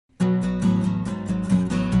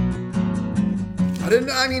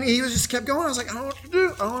I mean, he was just kept going. I was like, I don't know what to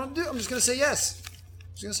do. I don't know what to do. I'm just gonna say yes. I'm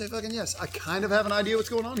just gonna say fucking yes. I kind of have an idea what's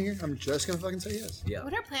going on here. I'm just gonna fucking say yes. Yeah.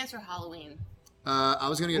 What are plans for Halloween? I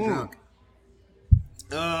was gonna get drunk.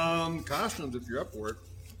 Costumes if you're up for it.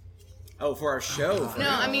 Oh, for our show. No,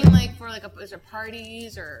 I mean for is there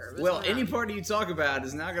parties or? what's Well, going any on? party you talk about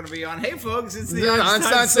is not going to be on. Hey, folks, it's the The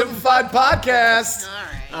Einstein Simplified Podcast.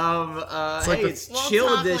 All right. like it's the- We'll chill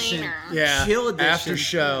talk edition. later. Yeah. Chill edition. After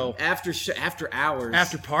show. After hours.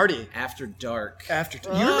 After party. After dark. You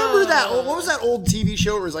remember that? What was that old TV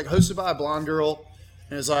show where it was like hosted by a blonde girl?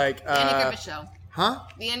 And it was like, The Andy Griffith Show. huh?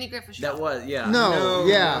 The Andy Griffith Show. That was, yeah. No,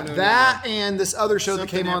 No, that and this other show that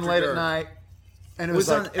Something came on After late Dark. at night. And it Was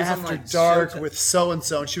was, on- like it was on, After like, Dark Showtime. with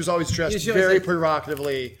so-and-so. And she was always dressed Yeah, she was very like-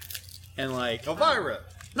 provocatively. And like, Elvira.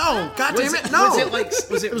 no, God Was damn it, it, no. Was it like,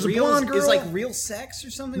 was it, It was a real? blonde girl. Is like real sex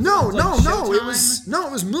or something? No, Like no. It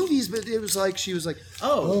Showtime? was movies, but it was like she was like,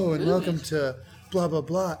 Oh, and welcome to blah blah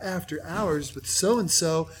blah After Hours with so and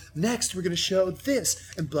so. Next, we're gonna show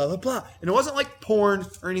this and blah blah blah. And it wasn't like porn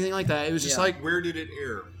or anything like that. It was just Yeah. like Where did it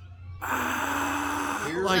air?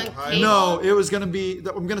 Here, Like Ohio? cable? no. It was gonna be.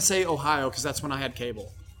 I'm gonna say Ohio because that's when I had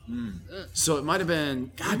cable. So it might have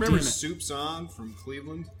been. God Remember damn it. Soup's on from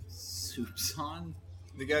Cleveland? Soup's on.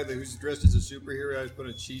 The guy who's dressed as a superhero always put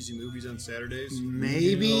on cheesy movies on Saturdays.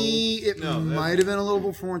 Maybe it No, that- might have been a little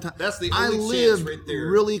before in time. That's the I only chance lived right there.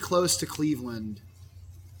 really close to Cleveland.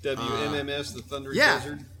 WMMS, the Thundering Yeah,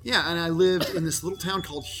 Desert. yeah, and I lived in this little town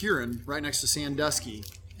called Huron, right next to Sandusky.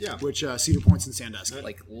 Yeah. Which Cedar Point's in Sandusky.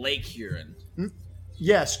 Like Lake Huron.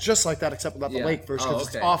 Yes, just like that, except without the Yeah. lake first, because Oh,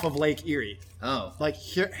 it's okay. off of Lake Erie. Oh. Like,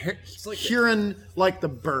 like Huron, like the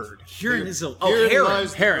bird. Huron is a... Huron Heron.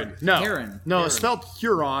 lies- Heron. No. Heron. No, Heron. it's spelled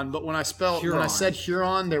Huron, but when I Huron. said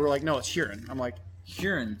Huron, they were like, no, it's Huron. I'm like,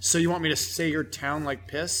 Huron. so you want me to say your town like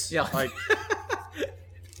piss? Yeah. Like,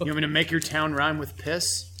 you want me to make your town rhyme with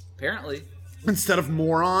piss? Apparently. Instead of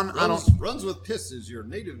moron? I don't... Runs with Piss is your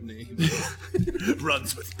native name.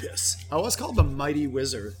 Runs with piss. I was called the Mighty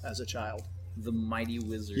Wizard as a child. The Mighty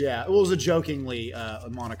Wizard. Yeah, it was a jokingly a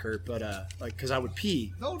moniker, but like because I would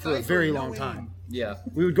pee No for a diaper, very no long aim. time. Yeah.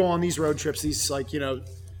 We would go on these road trips, these like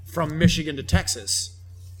from Michigan to Texas,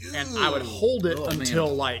 and I would hold it Oh, until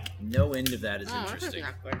man. like No end of that is Oh, that's interesting.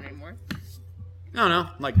 not good anymore. I don't know,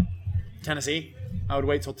 like Tennessee. I would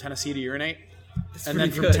wait till Tennessee to urinate, and then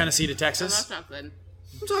pretty from good. Tennessee to Oh, Texas. that's not good.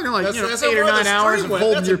 I'm talking like That's 8 or how far 9 the hours stream of went.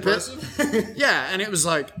 holding That's your piss. impressive. Yeah, and it was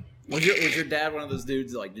like Was your dad one of those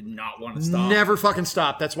dudes that like did not want to stop? never fucking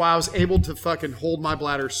stopped. That's why I was able to fucking hold my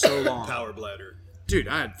bladder so long. Power bladder. Dude,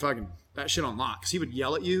 I had fucking that shit on lock. Because he would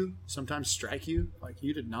yell at you, sometimes strike you. Like,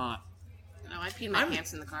 you did not. No, I peed my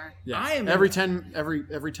pants in the car. Yeah. I am- every 10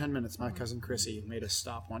 minutes, my cousin Chrissy made us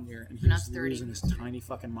stop one year, and he When I was was 30. losing his tiny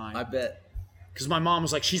fucking I mind. bet. Because my mom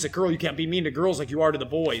was like, she's a girl, you can't be mean to girls like you are to the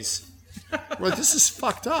boys. We're like, this is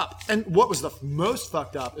fucked up. And what was the most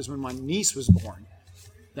fucked up is when my niece was born.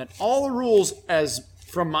 Then all the rules as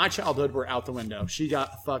from my childhood were out the window. She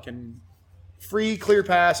got a fucking free clear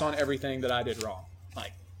pass on everything that I did wrong.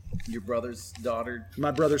 Like, Your brother's daughter.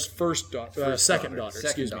 my brother's second daughter, Second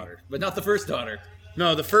excuse daughter. me. But not the first daughter.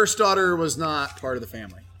 No, the first daughter was not part of the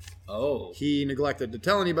family. Oh. He neglected to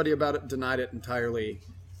tell anybody about it, denied it entirely,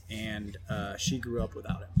 and she grew up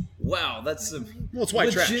without him. Wow, that's some Well, it's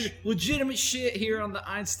white trash. legitimate shit here on the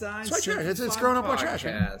Einstein. It's white trash. It's Simplified grown up white trash,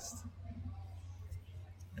 man. podcast.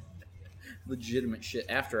 Legitimate shit.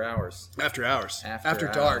 After hours. After hours. After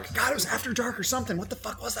dark. hours. God, it was after dark or something. What the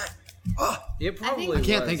fuck was that? Oh, It probably. I I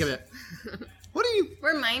can't was. think of it. What are you?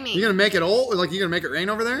 Remind me. You gonna make it old? Like you gonna make it rain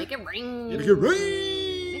over there? Make it rain. Make it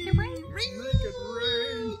rain. Make it rain. Make it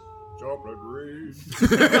rain. Chocolate rain.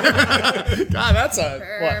 God, that's a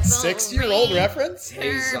Purple 6-year-old rain. reference?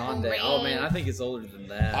 Hey, Purple Zonde. Oh rain. man, I think it's older than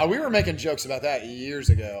that. We were making jokes about that years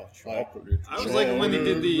ago. Like, I was like when they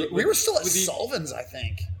did the. we were still at with the- Sullivan's, I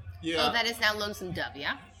think. Yeah. Oh, that is now Lonesome Dove,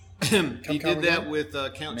 yeah? he come did that again? with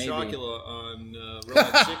Count Maybe. Chocula on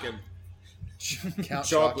Robot Chicken. Count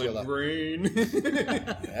Chocolate Chocula. rain.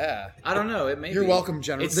 Yeah. I don't know. It may. You're be. welcome,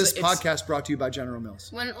 General. It's- This it's- podcast brought to you by General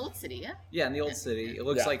Mills. One in Old City, yeah? Yeah, in the old city. It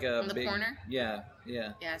looks Yeah. like a On the big corner? Yeah,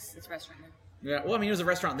 yeah, Yes, it's a restaurant now. yeah. Well, I mean, it was a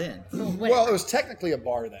restaurant then, Well, it was technically a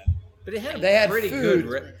bar then. but it had They had pretty food.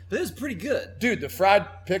 good. But it was pretty good. Dude, the fried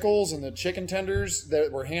pickles and the chicken tenders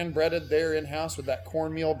that were hand breaded there in house with that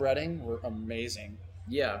cornmeal breading were amazing.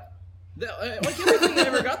 Yeah, like everything I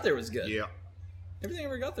ever got there was good. Yeah. Everything I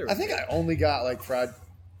ever got there. I Was think I only got like fried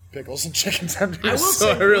pickles and chicken tenders. I will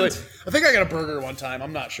so say I think I got a burger one time.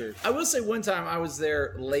 I'm not sure. I will say one time I was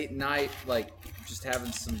there late night, like just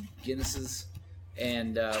having some Guinnesses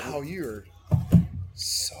and Oh, you're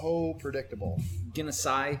so predictable.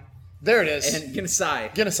 Guinness-I, There it is. and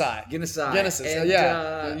Genesai. Genesai. Genesis. And,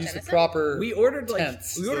 yeah. Use the Genesis? proper. We ordered like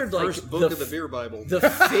tense. First book of the beer Bible.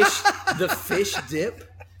 the fish dip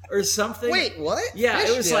or something. Wait, what? Yeah, Fish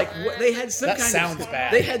it was dip? like they had some That kind sounds of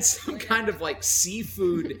bad. They had some kind of like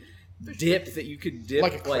seafood dip that you could dip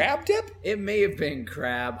Like a crab dip? It may have been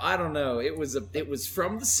crab. I don't know. It was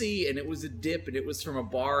from the sea and it was a dip and it was from a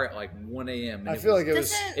bar at like 1 a.m. and I feel like it was.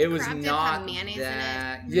 Doesn't it was crab dip not have mayonnaise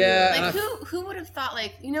that in it? Yeah, and Like I- who would have thought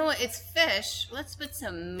like, you know what, it's fish. Let's put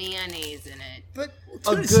some mayonnaise in it. But a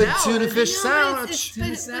Tuna good salad. tuna fish No, sandwich. it's Tuna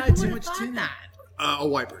but salad, who too would've much thought tuna. that? A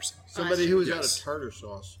white person. Somebody who was out Yes. of tartar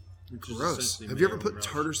sauce. Gross. Essentially Have you ever mayo put gross.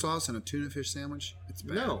 tartar sauce in a tuna fish sandwich? It's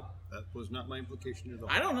bad. No, that was not my implication at all.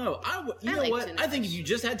 I don't know. You I know like what? tuna I think fish. if you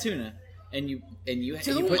just had tuna and you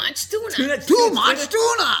Too put much tuna. Too much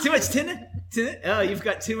tuna. Too much tuna. Oh, you've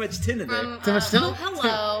got too much tuna there. From, Too much tuna? Oh,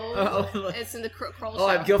 hello. Oh, It's in the Kroll oh,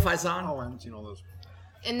 I'm show. Gil Faison. Oh, I haven't seen all those.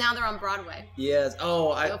 And now they're on Broadway. Yes.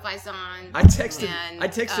 Oh, Gil Faison. I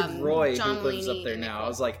texted and, Roy, John who lives Mulaney up there and now. Nicole. I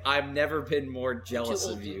was like, I've never been more Two jealous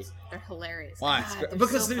old of you. dudes. They're hilarious. Why? God, they're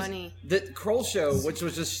Because so there's funny. the Kroll show, which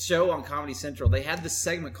was just a show on Comedy Central. They had this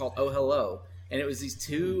segment called "Oh Hello," and it was these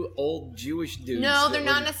two old Jewish dudes. No, that they're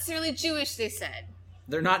not were- necessarily Jewish, they said.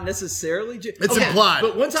 They're not necessarily. It's implied.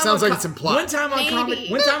 But one time Sounds on like it's implied. One time on Maybe. comedy.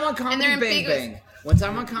 One time on Comedy they're Bang ambiguous. Bang. One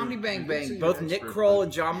time on Comedy Bang Bang. Both Nick Kroll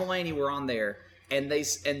and John Mulaney were on there, and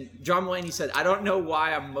John Mulaney said, "I don't know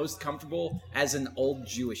why I'm most comfortable as an old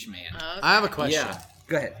Jewish man." I have a question. Yeah,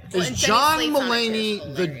 go ahead. Well, Is and John Jenny Slate's on it, too. Mulaney It's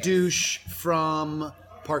the hilarious. douche from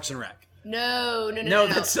Parks and Rec? No. No,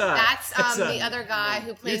 that's, the other guy who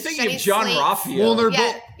You're plays thinking Jenny of John Slate's- Raphael. Well, they're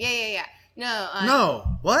Yeah, both. yeah. No.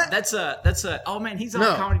 No. What? That's oh man, he's on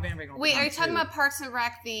No. Comedy Bang Bang. all the Wait, time, are you talking too. about Parks and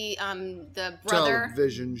Rec, the brother?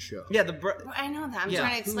 Television show. Yeah, the I know that. I'm Yeah.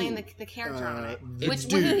 trying to explain the character on it. the Who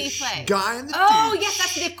did he douche. play? Guy in the Oh, douche. yes,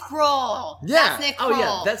 that's Nick Kroll. Yeah. That's Nick Oh, Kroll.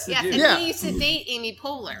 yeah, that's the yes, dude. and Yeah. he used to date Amy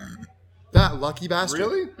Poehler That lucky bastard.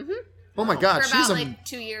 Really? Oh my god, for she's about a. like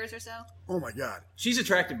 2 years or so. Oh my god. She's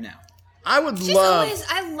attractive now. I would She's love. always.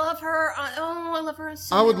 I love her. I love her.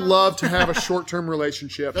 So I would much. love to have a short-term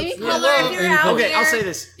relationship. Amy Yeah, Poehler, if you're Amy out Poehler. Okay, there, I'll say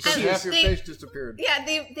this. I- She Half is. your they- face disappeared. Yeah,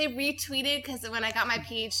 they retweeted because when I got my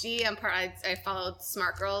PhD, I followed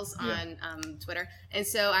Smart Girls on Twitter, and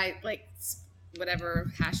so I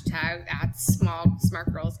whatever hashtag at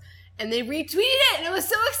smart girls, and they retweeted it, and it was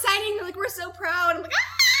so exciting. Like we're so proud. I'm like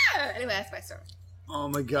Anyway, that's my story. Oh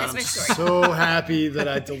my god, That's I'm my story. so happy that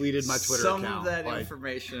I deleted my Twitter Some account. of that Like,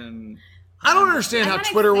 information. I don't understand I how gotta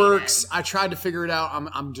Twitter explain works. it. I tried to figure it out.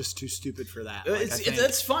 I'm just too stupid for that. Like, I think-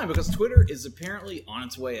 That's fine because Twitter is apparently on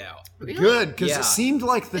its way out. Really? good because Yeah. it seemed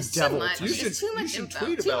like the It's devil. too much. to me. It's too much should info.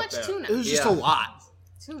 tweet Too about much that. tuna. It was just Yeah. a lot.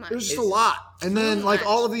 Too much. It was just a It's- lot. And then too like much.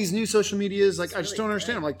 all of these new social medias, like I just really don't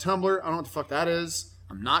understand. I'm like Tumblr. I don't know what the fuck that is.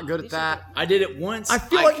 I'm not good at that. I did it once. I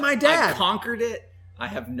feel like my dad. I conquered it. I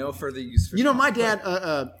have no further use for it. You know, my dad.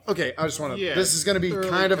 Okay, I just want to. Yeah, this is going to be thoroughly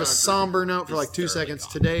kind of a conquered. somber note for like 2 thoroughly seconds.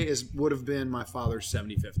 conquered. Today would have been my father's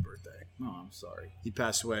 75th birthday. Oh, I'm sorry. He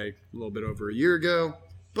passed away a little bit over a year ago,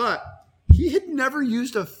 but he had never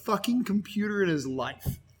used a fucking computer in his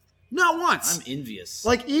life. Not once. I'm envious.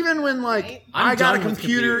 Like even when like Right? I I'm got a done with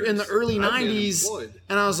computer in the computers. early I've been 90s employed.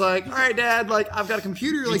 and I was like, "All right, dad, like I've got a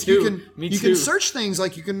computer, like too. you can Me you too. can search things,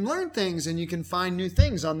 like you can learn things and you can find new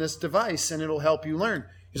things on this device and it'll help you learn."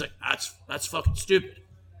 He's like, "That's fucking stupid.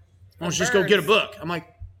 Why don't you just go get a book?" I'm like,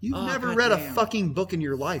 "You've Oh, never read a goddamn. fucking book in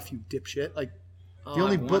your life, you dipshit." Like Oh, the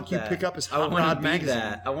only I want book you that. pick up is I Hot wanna Rod be magazine.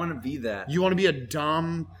 That. I want to be that. You want to be a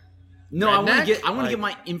dumb No, I want redneck? to get. I want to Like- get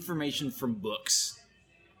my information from books.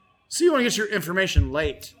 So you want to get your information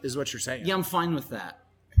late, is what you're saying? Yeah, I'm fine with that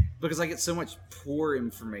because I get so much poor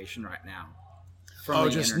information right now. From Oh,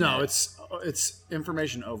 the just internet. no. It's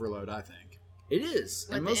information overload. I think It is.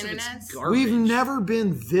 What, and the most of internet's? it's garbage. we've never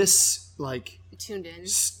been this like. Tuned in.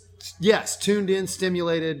 Yes, tuned in,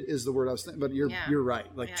 stimulated is the word I was thinking. But you're Yeah. right.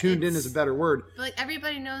 Like Yeah, tuned in it's- is a better word. But like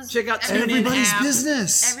everybody knows. Check out TuneIn Everybody's app.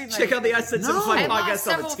 business. Everybody. Check out the I Said No. Simplified I lost podcast on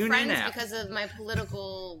several the TuneIn friends app. because of my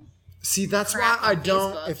political. See, that's why crap I on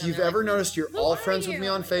don't. Facebook, If and you've they're ever like, noticed, you're "Who all are friends with you?" me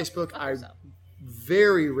on I'm like, Facebook. fuck I yourself.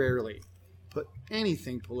 very rarely put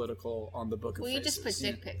anything political on the book of Well, you faces. just put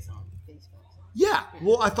dick pics on Facebook. Yeah,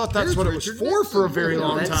 well, I thought that's Here's what it was Richard for a very No,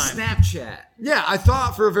 long that's time. Snapchat. Yeah, I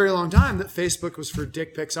thought for a very long time that Facebook was for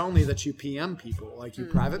dick pics only, that you PM people. Like, you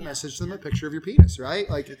private message them a picture of your penis, right?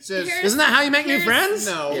 Like, it says- isn't that how you make new Here's- friends?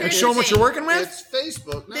 No. Like, here's show them the what you're thing. working with? It's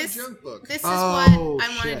Facebook, not This, junk book. this is Oh, what I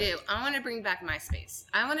want shit. to do. I want to bring back MySpace.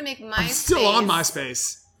 I want to make MySpace. I'm still on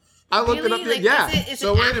MySpace. I looked Really? it up. Like, Yeah. Is it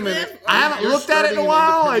So wait a active, minute. or- I haven't You're looked at it in a starting an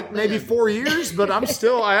while, like independent maybe band. 4 years, but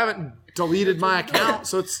I haven't deleted my account,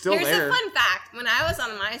 so it's still Here's there. a fun fact. when I was on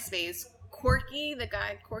MySpace, Corky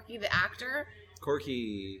the actor.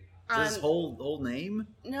 Corky. Is that his whole name?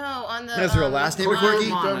 No, on the. Is there a last name of Corky?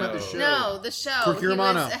 Romano. Talking about the show. No, the show. Corky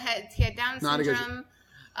Romano. He had Down Not a good- syndrome.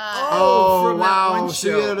 Oh, from that wow. one So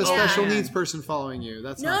you had a show. special Yeah. needs person following you.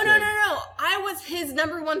 That's No. not good. I was his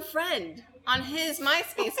 #1 friend on his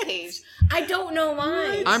MySpace page. I don't know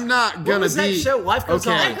why. I'm not What gonna was that be. show? Life Goes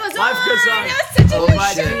Okay. On. Life Goes Life On. Goes On. That's such a Oh good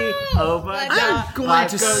my show. God. Oh my Life God. I'm going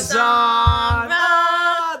Life to goes s- on.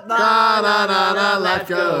 Da, da, da, da, life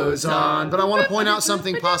goes on. But I want to point out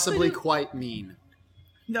something possibly quite mean.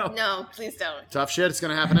 No, please don't. Tough shit. It's going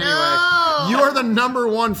to happen anyway. No. You are the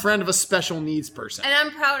 #1 friend of a special needs person. And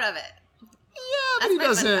I'm proud of it. Yeah, but That's he my fun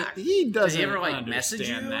doesn't. fact. He Did doesn't he ever like message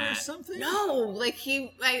you understand or that. something? No, like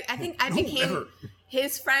I think I became never.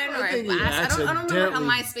 his friend, or I I think he don't remember how accidentally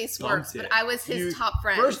MySpace works, bumped it. but I was his top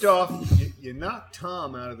friend. First off, you knocked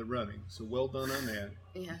Tom out of the running, so well done on that.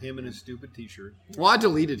 Yeah. Him and his stupid T-shirt. Well, I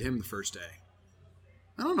deleted him the first day.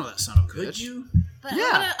 I don't know that son of a Could bitch. you? But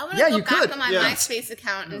Yeah. I want to Yeah, go you back could. on my Yeah. MySpace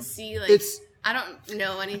account and see, like, It's- I don't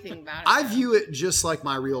know anything about it. I view it just like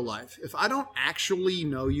my real life. If I don't actually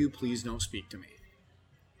know you, please don't speak to me.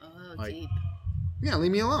 Oh, like- deep. Yeah,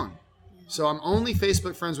 leave me alone. So I'm only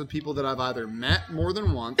Facebook friends with people that I've either met more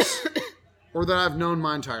than once or that I've known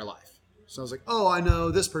my entire life. So I was like, oh, I know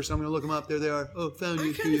this person. I'm going to look them up. There they are. Oh, found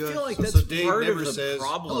you. I kind Here you of feel are. like So- that's so Dave part of never the says,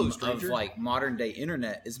 problem "Hello, of stranger." like modern day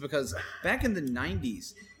internet is because back in the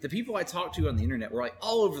 90s, the people I talked to on the internet were like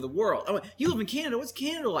all over the world. I went, you live in Canada, what's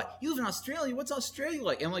Canada like? You live in Australia, what's Australia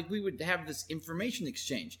like? And like we would have this information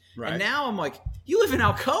exchange. Right. And now I'm like, you live in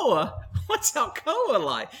Alcoa, what's Alcoa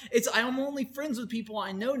like? I'm only friends with people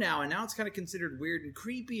I know now, and now it's kind of considered weird and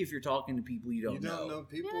creepy if you're talking to people you You don't don't know. know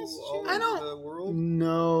people Yeah, it's all I over don't the world?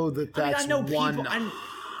 know that I mean, that's I know people.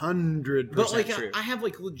 100% But like true. I have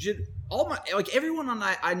like legit all my like everyone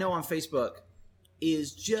I know on Facebook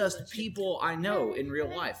is just people I know in real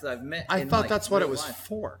life that I've met. I in, thought like, that's what it real was life.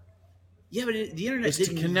 for. Yeah, but the internet Is to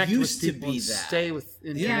didn't connect used with to people be and that. stay with The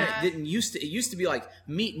internet. internet didn't used to. It used to be like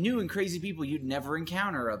meet new and crazy people you'd never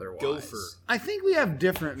encounter otherwise. Gopher. I think we have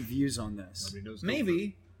different views on this. Nobody knows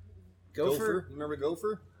Maybe. Gopher. Gopher. Remember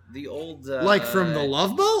Gopher? The old Like from the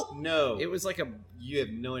Love Boat? No. It was like a You have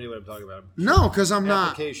no idea what I'm talking about. No, because I'm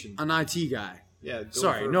not Application. an IT guy. Yeah. Gopher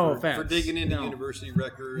Sorry, no for, offense. For digging into No. university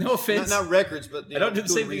records. No offense. Not records, but I don't do the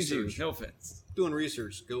doing same thing as you. research. No offense. Doing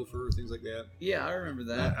research. Gopher, things like that. Yeah, I remember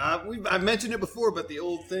that. I've mentioned it before, but the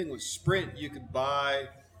old thing was Sprint. You could buy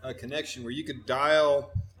a connection where you could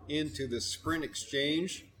dial into the Sprint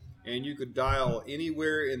exchange, and you could dial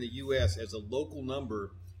anywhere in the U.S. as a local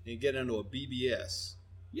number and get onto a BBS.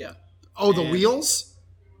 Yeah. Oh, the And- wheels?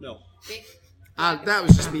 No, That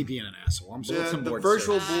was just me being an asshole. I'm sorry. Bulletin the board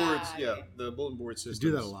virtual system. boards. Yeah, the bulletin board systems.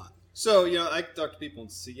 do that a lot. So I talk to people in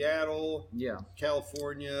Seattle, Yeah.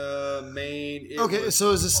 California, Maine. It Okay, was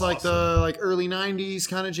so is this like awesome. the early '90s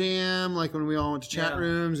kind of jam, like when we all went to chat Yeah.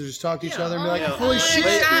 rooms and just talked to each Yeah. other and be like, Yeah. "Holy shit!"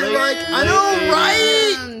 Late- You're like, I late know, 80s.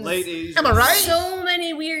 right? late 80s. Am I right? So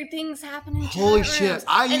many weird things happen in Holy chat shit, rooms.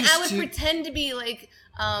 I and used I would to- pretend to be like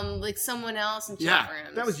someone else in Yeah, chat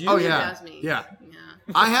rooms. that was you. Oh That yeah, was me. yeah. Yeah.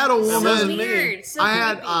 I had a So woman. weird. So I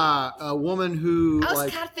had creepy. a woman who I was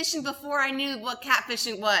like. catfishing before I knew what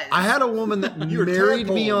catfishing was. I had a woman that You were married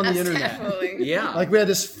me tadpole. on the I was internet. catfooling. Yeah. Like we had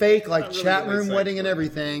this fake like Not really chat the room site wedding for and it.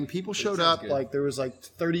 everything. People showed sounds up. good. Like there was like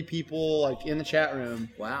 30 people like in the chat room,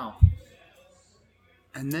 Wow.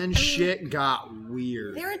 and then shit got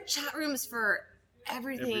weird. There are chat rooms for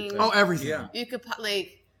everything. Oh, everything. Yeah. You could put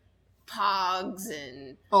like pogs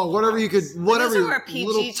and Oh, whatever you could, whatever Those are your our PG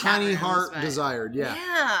little chat tiny rooms, heart but- desired. Yeah.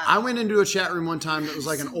 Yeah. I went into a chat room one time that was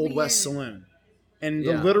like an So Old West weird. saloon, and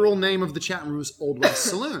Yeah. the literal name of the chat room was Old West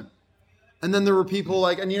Saloon. And then there were people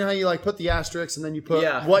like, and you know how you like put the asterisks and then you put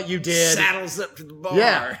Yeah. what you did. Saddles up to the bar.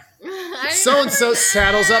 Yeah. I So and so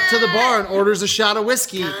saddles up to the bar and orders a shot of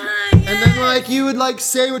whiskey, and then like you would like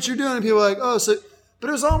say what you're doing, and people were like, oh, so. But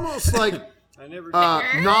it was almost like I never.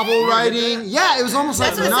 novel writing. Yeah, it was almost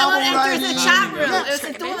That's like when novel someone enters writing. the chat room. Yeah. It was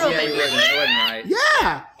like door Yeah, open. it wasn't right.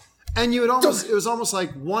 Yeah. And you would almost, it was almost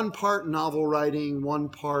like one part novel writing, one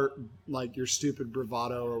part like your stupid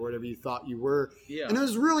bravado or whatever you thought you were. Yeah. And it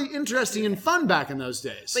was really interesting and fun back in those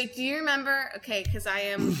days. Wait, do you remember? Okay, because I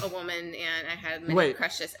am a woman and I had many Wait.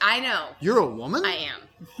 crushes. I know. You're a woman? I am.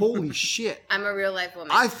 Holy shit. I'm a real life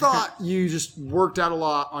woman. I thought you just worked out a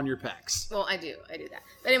lot on your pecs. Well, I do that.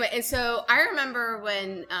 But anyway, and so I remember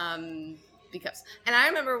when because. And I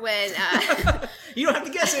remember when. You don't have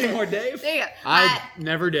to guess anymore, Dave. There you go. I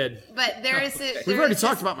never did. But there's We've already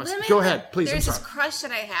talked about my. Go ahead, please. There's I'm this sorry. crush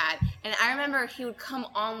that I had, and I remember he would come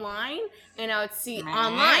online, and I would see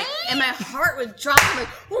online, and my heart would drop. I'm like,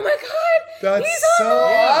 oh my god, That's he's so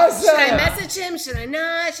online. awesome. Should I message him? Should I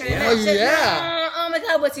not? Should I not? Should yeah. Oh my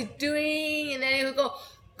god, what's he doing? And then he would go.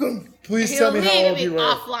 Please He'll tell me leave how and old be you were.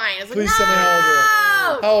 offline. I was like, Please no! tell me how old you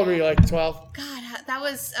were. How old were you? Like 12? God, that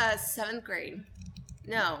was 7th grade.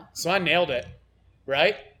 No. So I nailed it,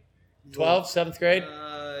 right? 12, 7th grade.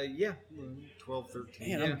 Yeah. 12,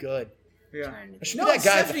 13. Man, I'm good. Yeah. I should No, be that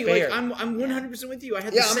guy at the Stephanie, fair. like, I'm 100% with you. I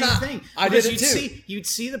had Yeah, the I'm same not- thing. I Because did it too. You'd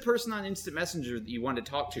see the person on Instant Messenger that you wanted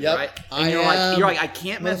to talk to, Yep. right? And I you're am like, I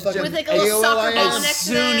can't message them. With like a little AOL soccer ball As next to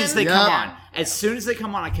soon them. as they Yep. come on, as soon as they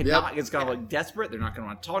come on, I cannot. Yep. It's gonna look desperate. They're not gonna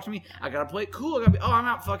want to talk to me. I gotta play it cool. I gotta be. Oh, I'm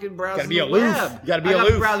out fucking browsing. Gotta be the aloof. web. You gotta be I gotta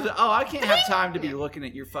aloof. browse it. Oh, I can't have time to be looking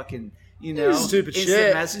at your fucking. Stupid Instant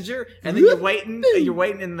shit. Messenger, and then you're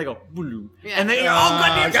waiting, and they go, "Boo." Yeah. And then you're, oh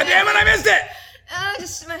goddamn, goddamn it, I missed it.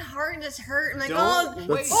 Just my heart just hurt. I'm like, Don't oh,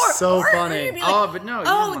 wait. That's so or funny. maybe like, Oh, but no, you oh,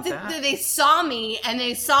 don't want that. they saw me and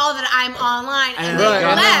they saw that I'm online and Right, they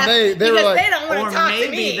and then left they were because like- they don't want Or to talk to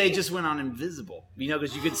maybe me. they just went on invisible,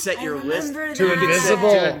 because you could set I your list remember To that. invisible.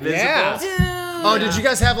 To invisible. Yeah. Dude. Oh, did you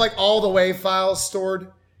guys have like all the WAV files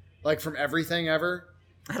stored? Like from everything ever?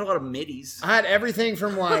 I had a lot of middies. I had everything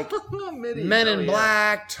from like Men in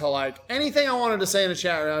Black to like anything I wanted to say in a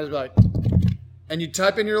chat room. I was like, and you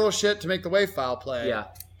type in your little shit to make the WAV file play. Yeah.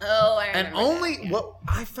 Oh, I And remember only that, yeah. what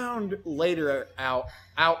I found later out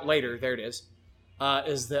later, there it is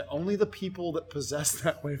that only the people that possess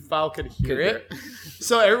that WAV file could hear it.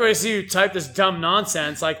 So everybody see you type this dumb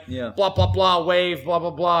nonsense like Yeah. blah blah blah wave blah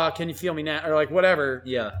blah blah. Can you feel me now? Or like whatever.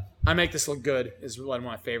 Yeah. I make this look good is one of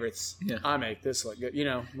my favorites. Yeah. I make this look good.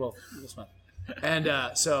 Well, this one. And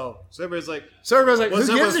so So everybody's like, everybody's like, What's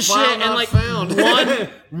who up gives a with shit? file And not like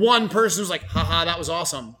found? one person was like, haha, that was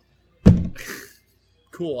awesome.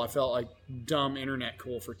 Cool. I felt like dumb internet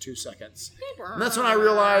cool for 2 seconds. And that's when I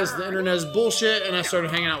realized the internet is bullshit and I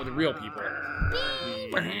started hanging out with the real people.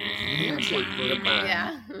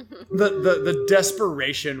 Yeah. The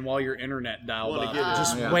desperation while your internet dialed want up. to get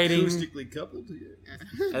Just Yeah. waiting. acoustically coupled to you.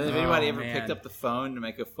 And then if anybody ever man. picked up the phone to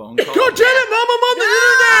make a phone call. God damn it, Mom, I'm on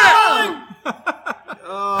the internet!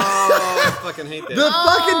 Oh, I fucking hate that. The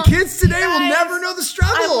fucking kids today will guys, never know the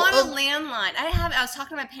struggle. I want of- a landline. I was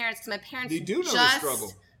talking to my parents because my parents They do know the just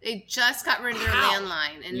struggle. they just got rid of their How?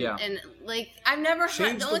 landline, and Yeah. and like I've never had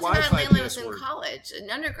Change the the only time I had a Wi-Fi landline was in password. college, in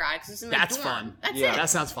undergrad, because it was in my That's dorm. fun. That's Yeah. it. That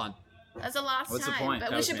sounds fun. That's a lost What's the time. point? But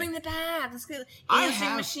That we was should me. bring that back. Let's get I answering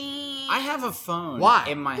have- machine. I have a phone Why?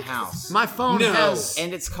 in my house. My phone No. has...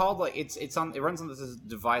 And it's called like it runs on this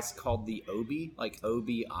device called the Obi, like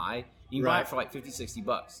OBI. You can buy Right. it for like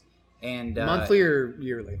 $50-$60. And monthly or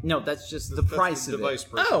yearly? No, that's just the That's price the of device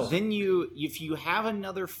it. price. Oh. Then if you have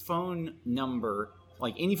another phone number,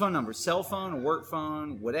 like any phone number, cell phone, work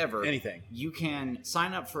phone, whatever, Anything. you can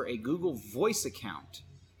sign up for a Google Voice account,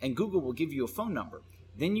 and Google will give you a phone number.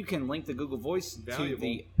 Then you can link the Google Voice Valuable. to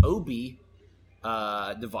the Obi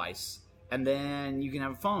device, and then you can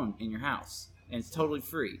have a phone in your house, and it's totally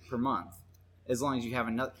free per month, as long as you have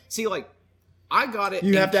another. See, like I got it.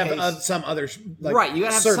 You in have to case- have some other... Like, right, you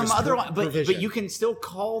gotta have some service other line, but provision. you can still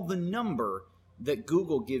call the number that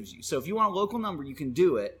Google gives you. So if you want a local number, you can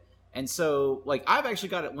do it. And so, like, I've actually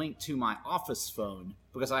got it linked to my office phone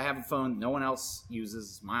because I have a phone no one else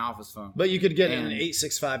uses, my office phone. But you could get an And-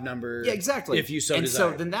 865 number. Yeah, exactly. If you so and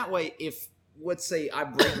desire. so then that way, if let's say I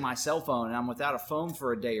break my cell phone and I'm without a phone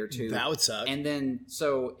for a day or two, That would suck. And then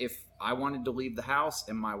so if I wanted to leave the house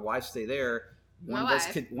and my wife stay there, one My of us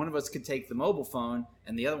wife. could take the mobile phone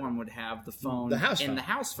and the other one would have the phone The house in phone. the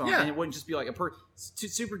house phone, Yeah. and it wouldn't just be like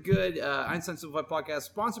super good Einstein Simplified podcast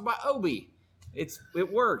sponsored by Obi. It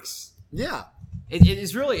works. Yeah. It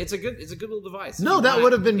is really it's a good little device. No, If you that want-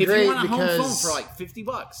 would have been if great you want a home phone because- for like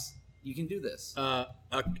 $50, you can do this.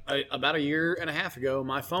 About a year and a half ago,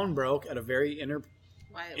 my phone broke at a very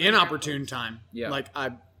Why- inopportune time. Yeah. Like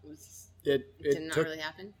Did it not took. really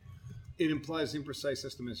happen. It implies imprecise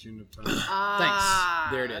estimation of time. Ah,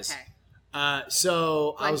 There it is. Okay.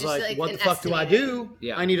 So I Like, was just like, like what an the fuck do I estimated- do?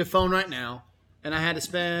 Yeah. I need a phone right now, and I had to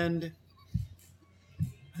spend.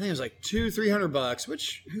 I think it was like $200-$300,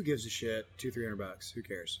 which who gives a shit? $200-$300, who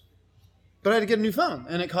cares? But I had to get a new phone,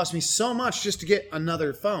 and it cost me so much just to get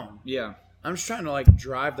another phone. Yeah. I'm just trying to like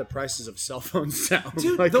drive the prices of cell phones down.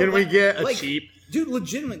 Dude, like, the can we la- get a like, cheap? Dude,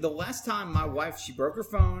 legitimately, the last time my wife, she broke her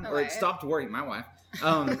phone, or it wife? stopped working, my wife.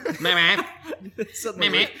 Suddenly Stephanie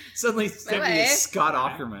wife? is Scott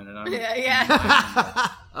Ackerman, and I'm, Yeah.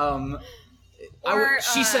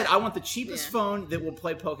 She said, I want the cheapest yeah. phone that will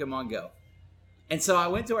play Pokemon Go. And so I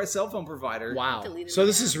went to our cell phone provider. Wow. Deleted So it.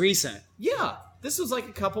 this is recent. Yeah. This was like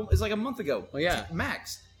a month ago. Oh, yeah.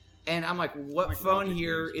 Max. And I'm like, what phone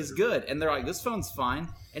here is good? And they're like, this phone's fine.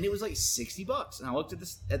 And it was like $60. And I looked at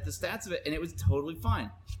the stats of it, and it was totally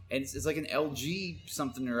fine. And it's like an LG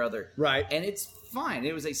something or other. Right. And it's fine.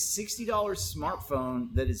 It was a $60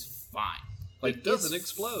 smartphone that is fine. Like, It doesn't it's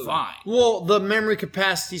explode. Fine. Well, the memory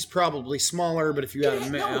capacity's probably smaller, but if you had a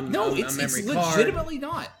No, memory it's card, legitimately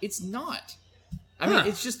not. It's not. I mean, Huh.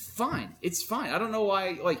 it's just fine. It's fine. I don't know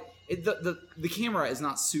why. Like, the camera is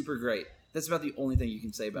not super great. That's about the only thing you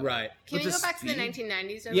can say about right? it. Can But we the go back to the speed-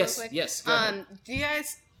 1990s real Yes, quick? yes, go ahead. Do you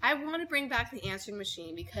guys? I want to bring back the answering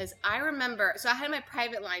machine because I remember. So I had my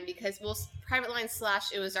private line because private line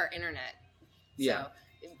 / it was our internet. Yeah.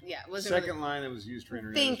 So, yeah. It wasn't Second really, line that was used for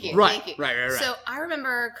internet. Thank as you. well. Right, Thank you. right. So I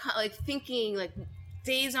remember like thinking like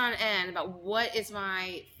days on end about what is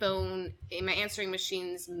my phone, my answering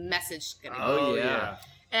machine's message gonna be. Oh, yeah.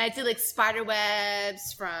 And I did like spider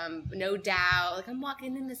webs from No Doubt. Like, I'm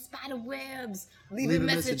walking in the spider webs. Leave a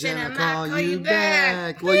message and I might call you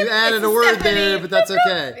back. Well, you added a word there, but that's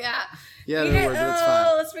okay. Yeah. Yeah, the word, that's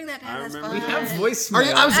fine. Let's bring that back. I That's remember fun. We have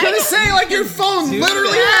voicemail. I was going to say, like, your phone do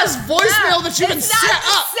literally that. has voicemail that you can It's set not the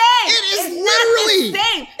up. same. It is It's literally not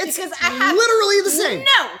the same It's because I have literally the same.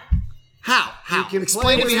 No. How? You can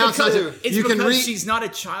Explain to play me how with it to. It's You can because she's not a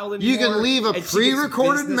child anymore. You can leave a and she gets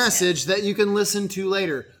pre-recorded business- message that you can listen to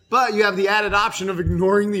later, but you have the added option of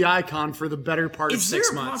ignoring the icon for the better part of Is there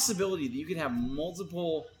 6 a months. possibility that you could have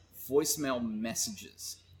multiple voicemail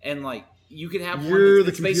messages and like you could have You're one the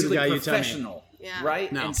that's computer basically guy, you tell me. professional, Yeah. right?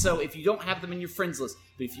 No. And so if you don't have them in your friends list,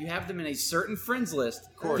 but if you have them in a certain friends list,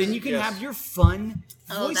 course, then you can yes. have your fun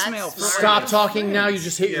Oh, that's voicemail. for smart. Stop your talking now. You friends.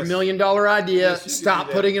 just hit your Yes. $1 million idea. Yes, you can Stop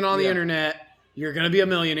do that. putting it on the Yeah. internet. You're going to be a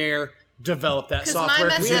millionaire. Develop that Because my software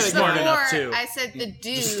because message you're smart enough before, too. I said the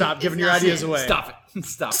dude. Just stop is giving your not ideas him. away. Stop it.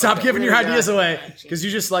 Stop. Stop Okay. giving your Really ideas got- away because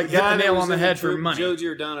you just like hit the Guy that nail was on the in head for troop, money. Joe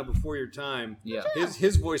Giordano before your time. Yeah.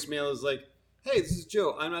 His voicemail is like, "Hey, this is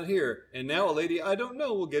Joe. I'm not here, and now a lady I don't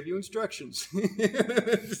know will give you instructions."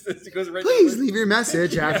 It goes right Please down leave your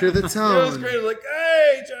message after the It was tone. great. Like,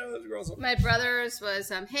 "Hey, Joe, this girl's." My brother's was,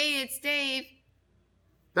 hey, it's Dave.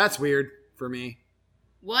 That's weird for me.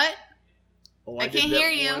 What? Oh, I did can't that hear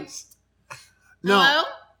you. once. No. Hello?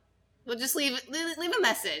 We'll just leave a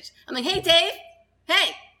message. I'm like, hey, Dave.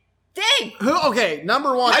 Hey, Dave. Okay,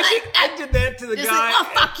 number one. I did that to the Just guy like,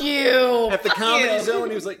 oh, fuck you. at the Fuck Comedy you. Zone.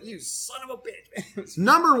 He was like, "You son of a bitch."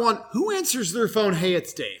 Number one, who answers their phone? Hey,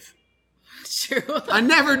 it's Dave. True. I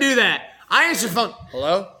never do that. I answer the phone.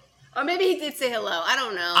 Hello? Or maybe he did say hello. I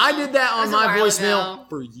don't know. I did that It on was a my while voicemail ago.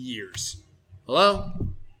 for years. Hello?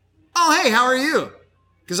 Oh, hey, how are you?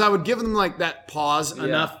 Because I would give them like that pause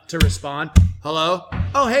enough to respond. Hello?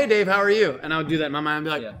 Oh, hey, Dave, how are you? And I would do that in my mind and be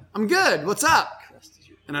like, Yeah. I'm good. What's up?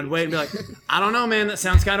 And I'd wait and be like, I don't know, man. That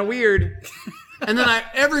sounds kind of weird. And then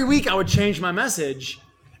every week I would change my message.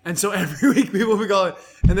 And so every week people would call it,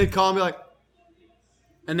 and they'd call and be like,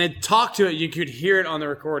 and they'd talk to it. You could hear it on the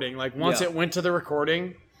recording. Like once Yeah. it went to the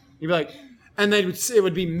recording, you'd be like, and it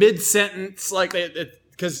would be mid-sentence, like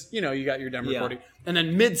because you got your dumb Yeah. recording, and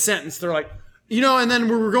then mid-sentence they're like, and then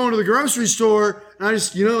we were going to the grocery store, and I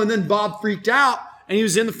just, and then Bob freaked out, and he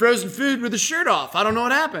was in the frozen food with his shirt off. I don't know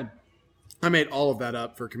what happened. I made all of that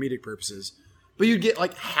up for comedic purposes, but you'd get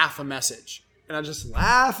like half a message, and I'd just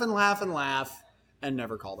laugh and laugh and laugh, and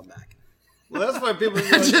never call them back. Well, that's why people are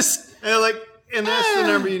I like, just. and that's the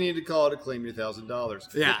number you need to call to claim your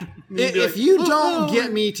 $1,000. Yeah. You'd be If like, you don't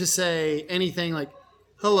get me to say anything like,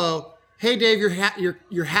 hello, hey Dave,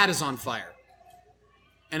 your hat is on fire.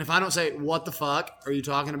 And if I don't say, what the fuck are you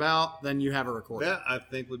talking about? Then you have a recording. That I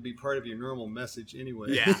think would be part of your normal message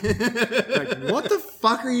anyway. Yeah. Like, what the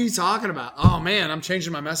fuck are you talking about? Oh man, I'm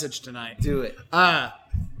changing my message tonight. Do it. Yeah,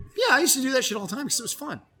 I used to do that shit all the time because it was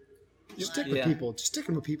fun. Just stick with Yeah. people. Just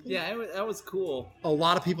sticking with people. Yeah, that was cool. A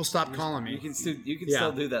lot of people stopped calling me. You can Yeah.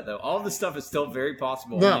 still do that though. All this stuff is still very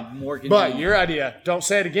possible. No, and more but convenient. your idea. Don't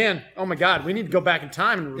say it again. Oh my God, we need to go back in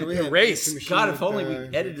time and we had erase. some God, if only we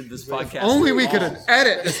edited this podcast. Only we could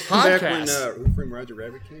edit this Back when podcast. Who Framed Roger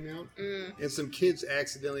Rabbit came out, and some kids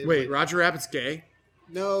accidentally Wait, like, Roger Rabbit's gay?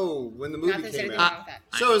 no, when the Not movie that there's came anything out. wrong with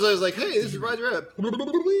that. So I was like, "Hey, this is Roger Rabbit.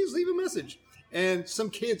 Please leave a message." And some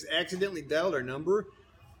kids accidentally dialed our number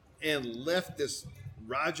and left this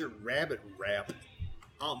Roger Rabbit rap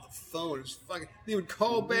on the phone. It was fucking. They would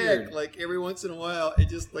call Weird. back like every once in a while. It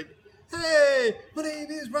just like, "Hey, my name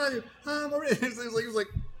is Roger. I'm a." It was like,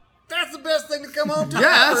 that's the best thing to come home to.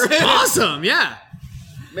 Yeah, ever. that's awesome. Yeah.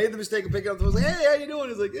 Made the mistake of picking up the phone. Like, "Hey, how you doing?"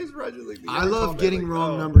 It's like, "It's Roger." Like, I love call getting back,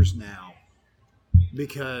 wrong oh. numbers now.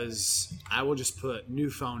 because I will just put new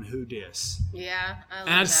phone who dis. Yeah, I love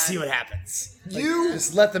And I just that. see what happens. You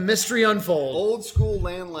Just let the mystery unfold. old school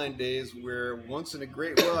landline days where once in a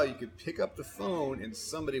great while you could pick up the phone and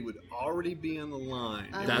somebody would already be on the line.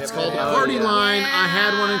 Oh, That's yeah. called a Yeah. party line. I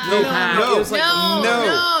had one in Copac. No. It was like,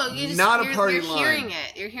 no, you just, not a you're, party you're line. hearing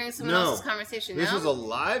it. You're hearing someone No. else's conversation. This no? was a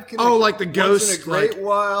live connection. Oh, like the Once ghosts, in a great like,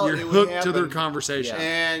 while, you're it would hooked to their happen, conversation.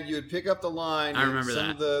 and you would pick up the line. I and remember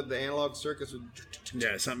some that. of the analog circuits would.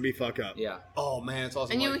 Yeah, something be fuck up. Yeah. Oh man, it's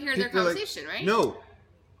awesome. And you Like, would hear their people like- conversation, right? No,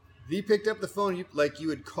 they picked up the phone. You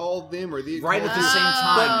would call them, or they Right at called the you. same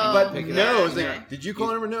time. But and pick it no, up. it's like, Okay. did you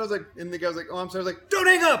call him or no? I was like, and the guy was like, oh, I'm sorry. I was like, don't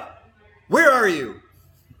hang up. Where are you?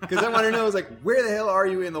 Because I want to know, like, where the hell are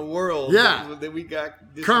you in the world? Yeah. that we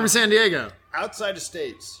got this Carmen San Diego. outside of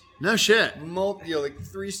states, No shit. like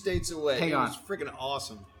 3 states away. Hang it on. was freaking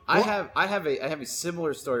awesome. I have a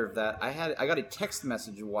similar story of that. I got a text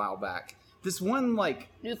message a while back. This one like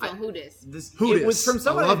New phone, who dis? Who it dis? was from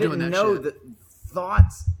somebody I I, love doing didn't that know shit. that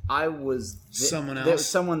thought I was Someone that else? was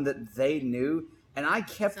someone that they knew, and I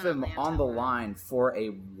kept Some them Atlanta on the one. line for a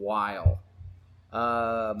while.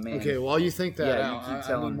 Man. Okay, while you think that Yeah, you out, keep I need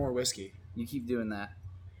telling. more whiskey. You keep doing that.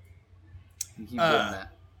 You keep Uh, doing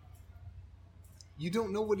that. You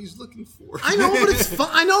don't know what he's looking for. I know, but it's fun.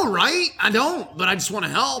 I know, right? I don't, but I just want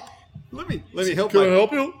to help. Let me help. Can I my-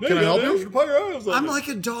 help you? Can I help Maybe you? should put your eyes on I'm it. like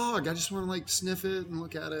a dog. I just want to like sniff it and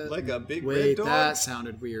look at it. Like a big Wait, red dog? that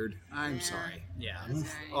sounded weird. I'm Yeah. sorry. Yeah. Sorry.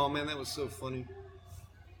 Oh man, that was so funny.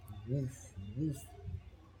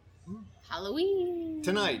 Halloween.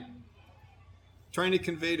 Tonight, trying to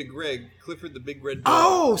convey to Greg Clifford the Big Red Dog.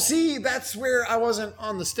 Oh, see, that's where I wasn't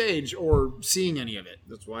on the stage or seeing any of it.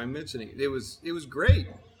 That's why I'm mentioning it. It was great.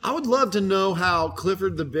 I would love to know how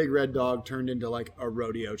Clifford the Big Red Dog turned into like a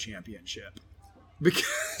rodeo championship.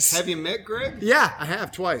 Because Have you met Greg? yeah, I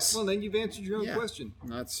have twice. Well, then you've answered your own Yeah. question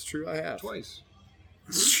That's true. I have twice.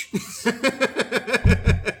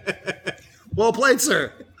 Well played,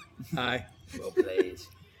 sir. Hi. Well played.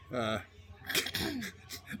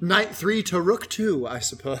 Knight 3 to Rook 2, I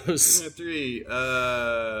suppose. 3.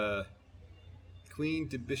 Queen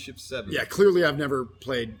to Bishop 7. Yeah, clearly I've never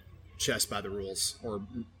played chess by the rules or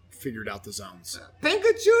figured out the zones.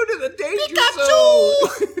 Pikachu to the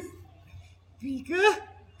danger zone.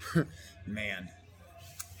 Pika. Man.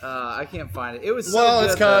 I can't find it. It was so Well,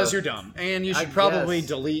 it's good, because though. you're dumb. And you I should probably guess.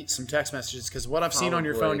 delete some text messages because what I've seen on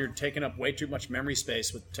your phone, Probably. you're taking up way too much memory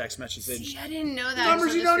space with text message. See, I didn't know that.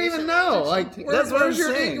 Numbers until you just don't even recently. know. Like, That's what I'm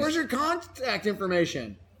saying. Where's your contact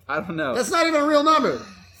information? I don't know. That's not even a real number.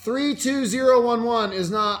 32011 is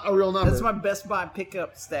not a real number. That's my Best Buy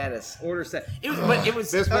pickup status, order status. But it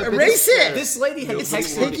was Best Buy pickup erase it. status. This lady had It's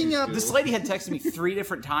texted taking me. up- This lady had texted me 3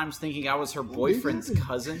 different times, thinking I was her boyfriend's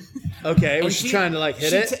cousin. Okay, And was she trying to like hit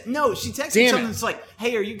she it? No, she texted me Damn something it. that's like,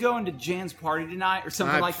 "Hey, are you going to Jan's party tonight?" or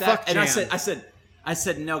something like fuck that. And Jan. I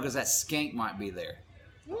said no because that skank might be there.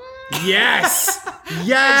 Yes! She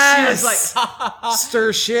Yes! was like,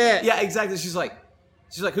 Stir shit. "Yeah, exactly." She's like,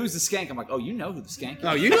 "Who's the skank?" I'm like, "Oh, you know who the skank is."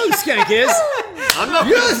 Oh, you know who the skank is. I'm not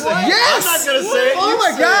Yes! gonna say it. Yes! I'm not gonna say it. Oh You my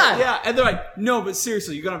say it. god! Yeah, and they're like, "No, but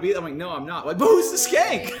seriously, you're gonna be?" I'm like, "No, I'm not." Like, but who's the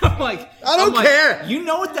skank? I'm like, I don't care. You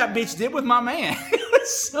know what that bitch did with my man? It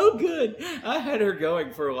was so good. I had her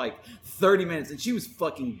going for like 30 minutes, and she was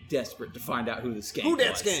fucking desperate to find out who the skank Who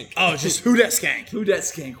that was. skank? Oh, just who that skank? Who that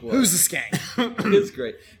skank was? Who's the skank? It was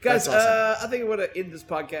great, guys. That's awesome. I think I want to end this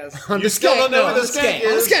podcast. On the still skank. don't know No, who the skank On the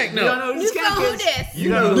is. skank, You no. don't know who the New skank phone, who is? dis? You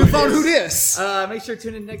know New phone, who dis? Make sure to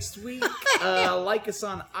tune in next week. Like us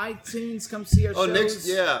on iTunes. Come see our Oh, shows. next,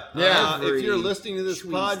 yeah. Yeah. If you're listening to this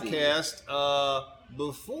Tuesday. podcast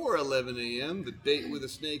before 11 a.m., the Date with a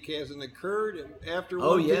Snake hasn't occurred. And after 1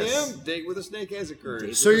 Oh, p.m., yes. Date with a Snake has occurred.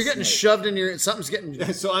 Date- So with you're a getting snake. shoved in your... Something's getting...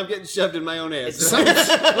 So I'm getting shoved in my own ass. Something's,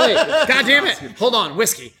 wait, God damn it. Hold on,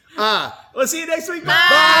 whiskey. We'll see you next week. Bye.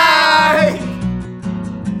 Bye.